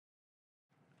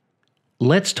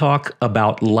Let's talk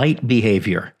about light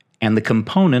behavior and the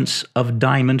components of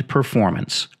diamond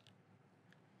performance.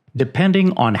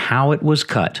 Depending on how it was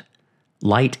cut,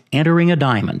 light entering a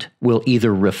diamond will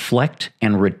either reflect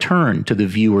and return to the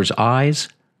viewer's eyes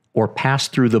or pass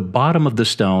through the bottom of the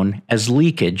stone as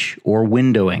leakage or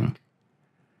windowing.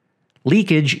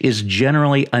 Leakage is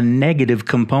generally a negative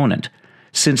component,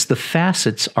 since the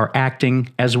facets are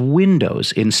acting as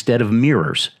windows instead of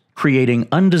mirrors, creating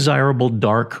undesirable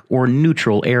dark or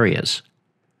neutral areas.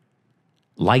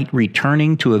 Light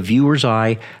returning to a viewer's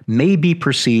eye may be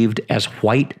perceived as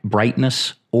white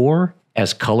brightness or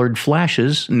as colored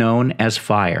flashes known as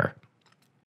fire.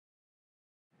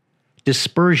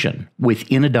 Dispersion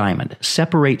within a diamond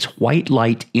separates white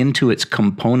light into its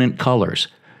component colors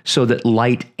so that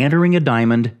light entering a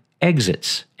diamond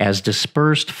exits as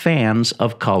dispersed fans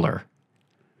of color.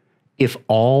 If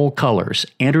all colors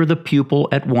enter the pupil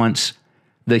at once,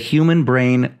 the human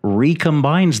brain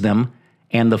recombines them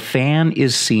and the fan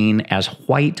is seen as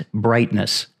white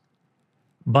brightness.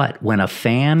 But when a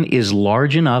fan is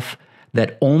large enough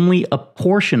that only a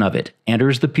portion of it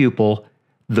enters the pupil,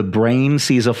 the brain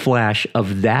sees a flash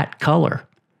of that color.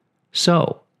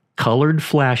 So, colored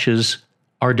flashes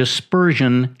are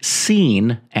dispersion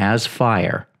seen as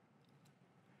fire.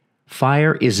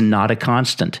 Fire is not a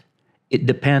constant. It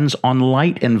depends on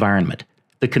light environment,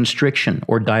 the constriction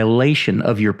or dilation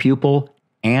of your pupil,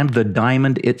 and the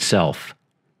diamond itself.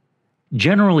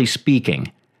 Generally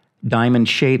speaking, diamond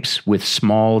shapes with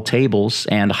small tables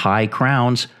and high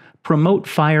crowns promote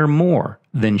fire more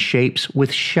than shapes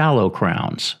with shallow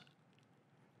crowns.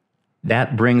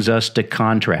 That brings us to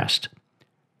contrast.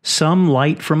 Some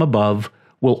light from above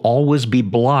will always be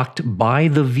blocked by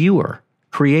the viewer,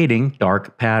 creating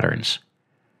dark patterns.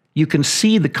 You can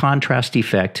see the contrast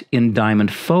effect in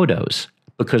diamond photos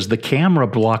because the camera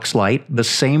blocks light the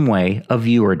same way a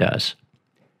viewer does.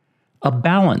 A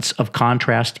balance of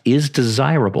contrast is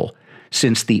desirable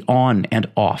since the on and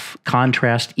off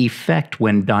contrast effect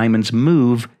when diamonds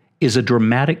move is a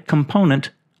dramatic component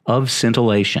of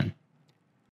scintillation.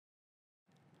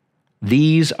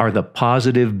 These are the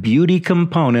positive beauty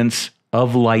components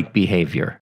of light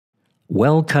behavior.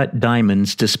 Well-cut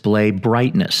diamonds display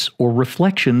brightness or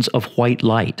reflections of white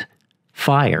light,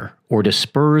 fire or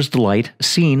dispersed light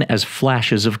seen as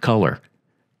flashes of color,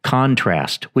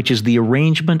 contrast, which is the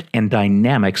arrangement and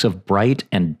dynamics of bright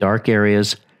and dark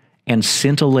areas, and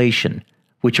scintillation,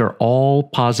 which are all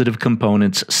positive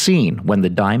components seen when the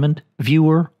diamond,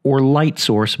 viewer, or light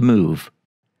source move.